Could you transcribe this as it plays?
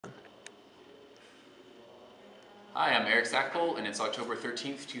Hi, I'm Eric Stackpole, and it's October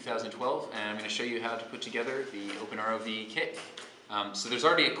 13th, 2012, and I'm going to show you how to put together the OpenROV kit. So there's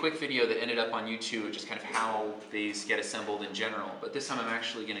already a quick video that ended up on YouTube, just kind of how these get assembled in general, but this time I'm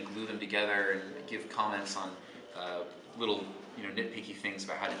actually going to glue them together and give comments on little nitpicky things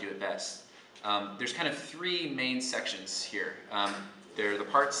about how to do it best. There's kind of three main sections here. They're the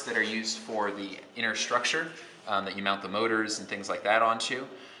parts that are used for the inner structure that you mount the motors and things like that onto.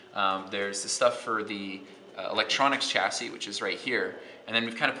 There's the stuff for the electronics chassis, which is right here, and then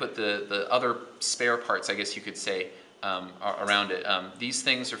we've kind of put the other spare parts, I guess you could say, around it. These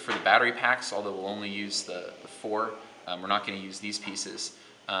things are for the battery packs, although we'll only use the four. We're not going to use these pieces.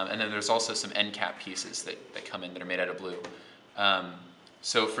 And then there's also some end cap pieces that come in that are made out of blue.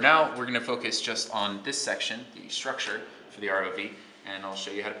 So for now, we're going to focus just on this section, the structure for the ROV, and I'll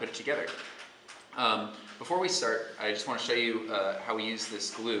show you how to put it together. Before we start, I just want to show you how we use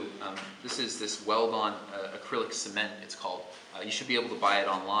this glue. This is this weld-on acrylic cement, it's called. You should be able to buy it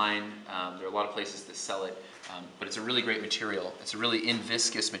online. There are a lot of places that sell it, but it's a really great material. It's a really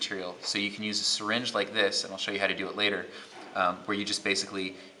inviscous material, so you can use a syringe like this, and I'll show you how to do it later, where you just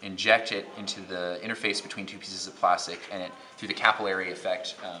basically inject it into the interface between two pieces of plastic, and it, through the capillary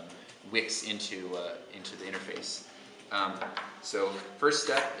effect, wicks into the interface. So first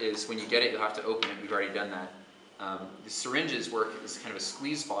step is when you get it, you'll have to open it. We've already done that. The syringes work as kind of a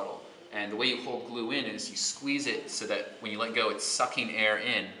squeeze bottle, and the way you hold glue in is you squeeze it so that when you let go, it's sucking air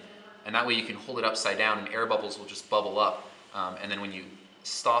in, and that way you can hold it upside down and air bubbles will just bubble up, and then when you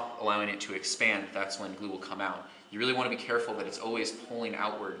stop allowing it to expand, that's when glue will come out. You really want to be careful that it's always pulling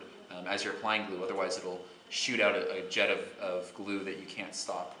outward as you're applying glue, otherwise it'll shoot out a jet of glue that you can't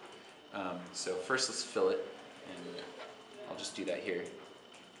stop. So first let's fill it, and I'll just do that here.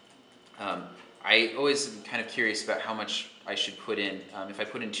 I always am kind of curious about how much I should put in. If I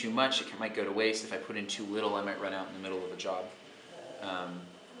put in too much, it might go to waste. If I put in too little, I might run out in the middle of a job.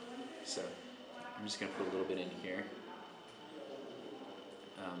 So I'm just going to put a little bit in here.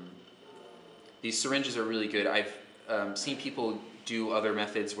 These syringes are really good. I've seen people do other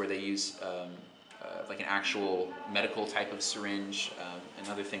methods where they use like an actual medical type of syringe and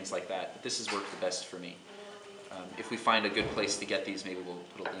other things like that. But this has worked the best for me. If we find a good place to get these, maybe we'll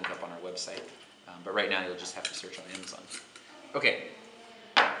put a link up on our website. But right now, you'll just have to search on Amazon. Okay,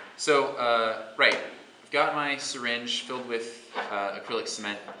 so right, I've got my syringe filled with acrylic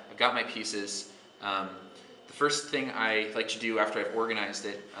cement. I've got my pieces. The first thing I like to do after I've organized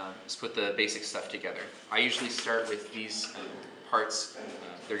it is put the basic stuff together. I usually start with these parts.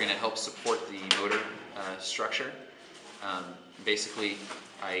 They're going to help support the motor structure. Basically,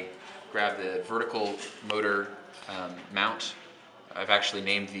 I grab the vertical motor mount. I've actually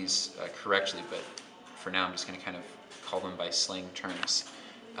named these correctly, but for now I'm just going to kind of call them by slang terms.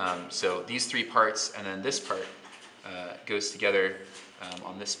 So these three parts and then this part goes together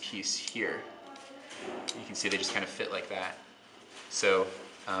on this piece here. You can see they just kind of fit like that. So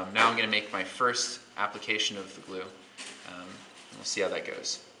now I'm going to make my first application of the glue, and we'll see how that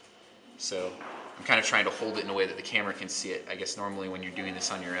goes. So I'm kind of trying to hold it in a way that the camera can see it. I guess normally when you're doing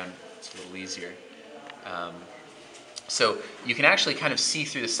this on your own, it's a little easier. So you can actually kind of see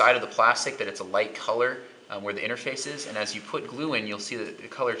through the side of the plastic that it's a light color where the interface is, and as you put glue in, you'll see that the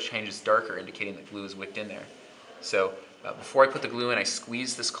color changes darker, indicating that glue is wicked in there. So before I put the glue in, I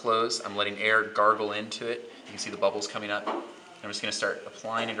squeeze this closed. I'm letting air gargle into it. You can see the bubbles coming up. I'm just going to start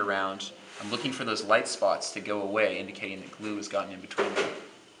applying it around. I'm looking for those light spots to go away, indicating that glue has gotten in between them.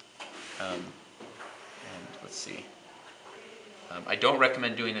 And let's see. I don't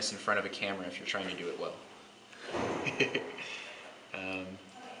recommend doing this in front of a camera if you're trying to do it well.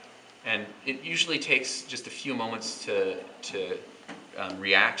 And it usually takes just a few moments to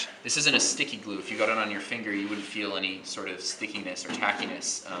react. This isn't a sticky glue. If you got it on your finger, you wouldn't feel any sort of stickiness or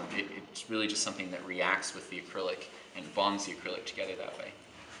tackiness. It's really just something that reacts with the acrylic and bonds the acrylic together that way.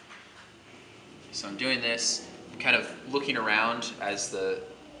 So I'm doing this, I'm kind of looking around as the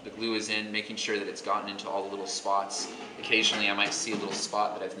glue is in, making sure that it's gotten into all the little spots. Occasionally I might see a little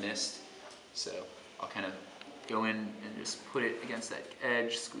spot that I've missed, so I'll kind of go in and just put it against that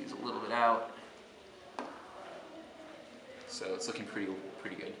edge, squeeze a little bit out. So it's looking pretty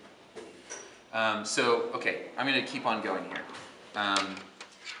good. So okay, I'm going to keep on going here.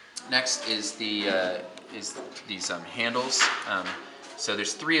 Next is these handles. So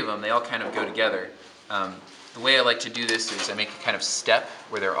there's three of them. They all kind of go together. The way I like to do this is I make a kind of step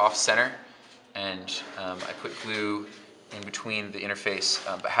where they're off center, and I put glue in between the interface,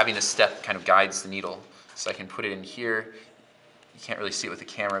 but having the step kind of guides the needle. So I can put it in here. You can't really see it with the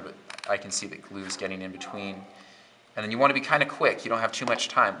camera, but I can see that glue is getting in between. And then you want to be kind of quick. You don't have too much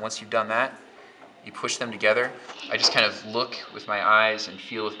time. Once you've done that, you push them together. I just kind of look with my eyes and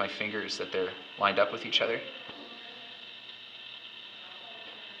feel with my fingers that they're lined up with each other.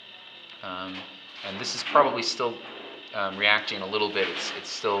 And this is probably still reacting a little bit. It's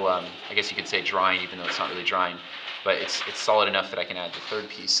still, I guess you could say drying, even though it's not really drying. But it's solid enough that I can add the third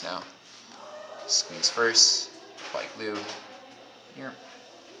piece now. Squeeze first, apply glue here.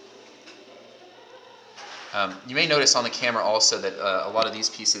 You may notice on the camera also that a lot of these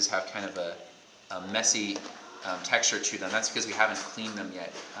pieces have kind of a messy texture to them. That's because we haven't cleaned them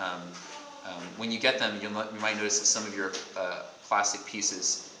yet. When you get them, you might notice that some of your plastic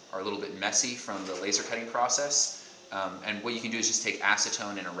pieces are a little bit messy from the laser cutting process. And what you can do is just take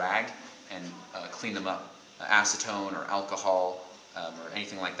acetone and a rag and clean them up. Acetone or alcohol or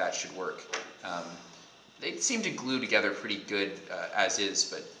anything like that should work. They seem to glue together pretty good as is,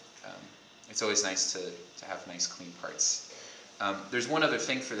 but it's always nice to have nice clean parts. There's one other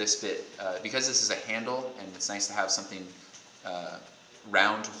thing for this bit. Because this is a handle and it's nice to have something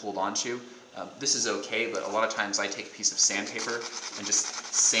round to hold on to, this is okay, but a lot of times I take a piece of sandpaper and just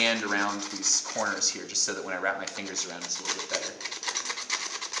sand around these corners here, just so that when I wrap my fingers around it's a little bit better.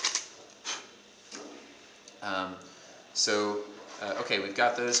 Okay, we've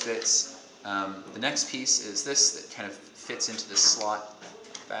got those bits. The next piece is this that kind of fits into this slot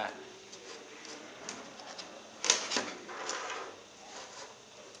like that.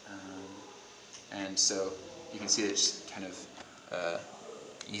 And so you can see it's kind of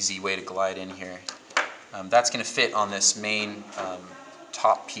easy way to glide in here. That's going to fit on this main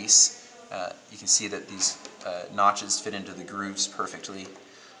top piece. You can see that these notches fit into the grooves perfectly,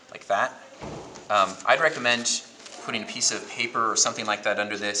 like that. I'd recommend putting a piece of paper or something like that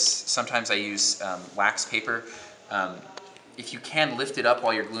under this. Sometimes I use wax paper. If you can lift it up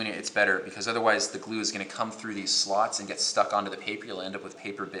while you're gluing it, it's better, because otherwise the glue is going to come through these slots and get stuck onto the paper. You'll end up with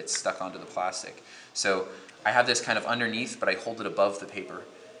paper bits stuck onto the plastic. So I have this kind of underneath, but I hold it above the paper.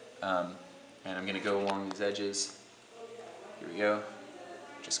 And I'm going to go along these edges. Here we go.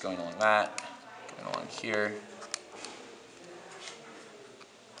 Just going along that, going along here.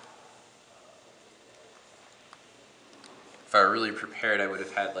 If I were really prepared, I would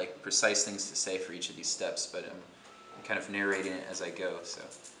have had like precise things to say for each of these steps, but I'm kind of narrating it as I go, so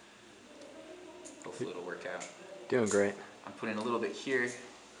hopefully it'll work out. Doing great. I'm putting a little bit here.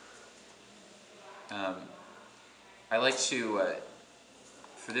 I like to,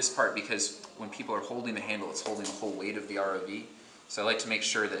 for this part, because when people are holding the handle, it's holding the whole weight of the ROV, so I like to make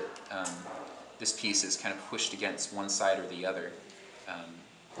sure that this piece is kind of pushed against one side or the other,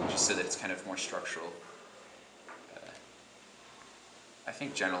 just so that it's kind of more structural. I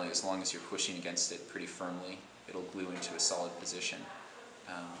think generally, as long as you're pushing against it pretty firmly, it'll glue into a solid position.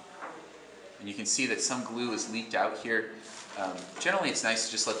 And you can see that some glue is leaked out here. Generally, it's nice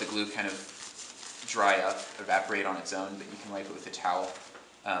to just let the glue kind of dry up, evaporate on its own, but you can wipe it with a towel.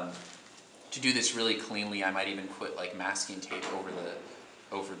 To do this really cleanly, I might even put like masking tape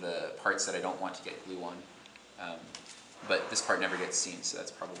over the parts that I don't want to get glue on. But this part never gets seen, so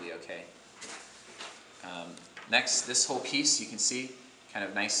that's probably okay. Next, this whole piece, you can see, kind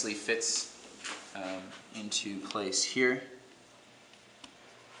of nicely fits into place here.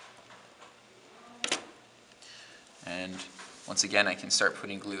 And once again, I can start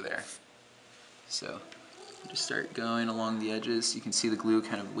putting glue there. So just start going along the edges. You can see the glue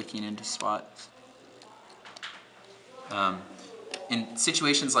kind of wicking into spots. In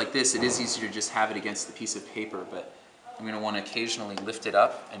situations like this, it is easier to just have it against the piece of paper, but I'm going to want to occasionally lift it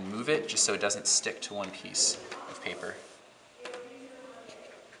up and move it just so it doesn't stick to one piece of paper.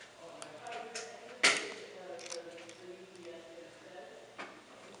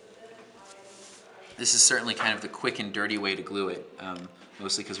 This is certainly kind of the quick and dirty way to glue it,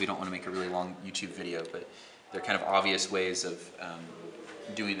 mostly because we don't want to make a really long YouTube video, but they're kind of obvious ways of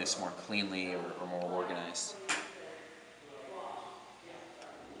doing this more cleanly or more organized.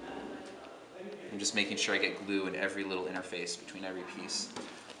 I'm just making sure I get glue in every little interface between every piece.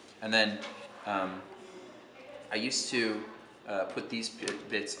 And then I used to put these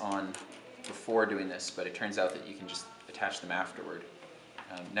bits on before doing this, but it turns out that you can just attach them afterward.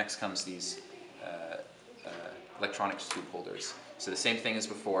 Next comes these electronic scoop holders. So the same thing as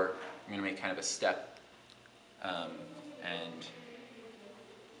before, I'm going to make kind of a step, and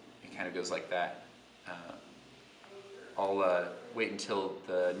it kind of goes like that. I'll wait until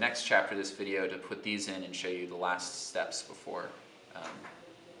the next chapter of this video to put these in and show you the last steps before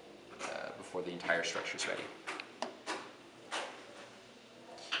before the entire structure is ready.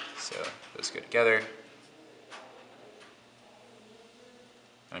 So those go together.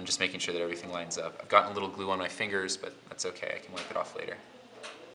 I'm just making sure that everything lines up. I've gotten a little glue on my fingers, but that's okay. I can wipe it off later.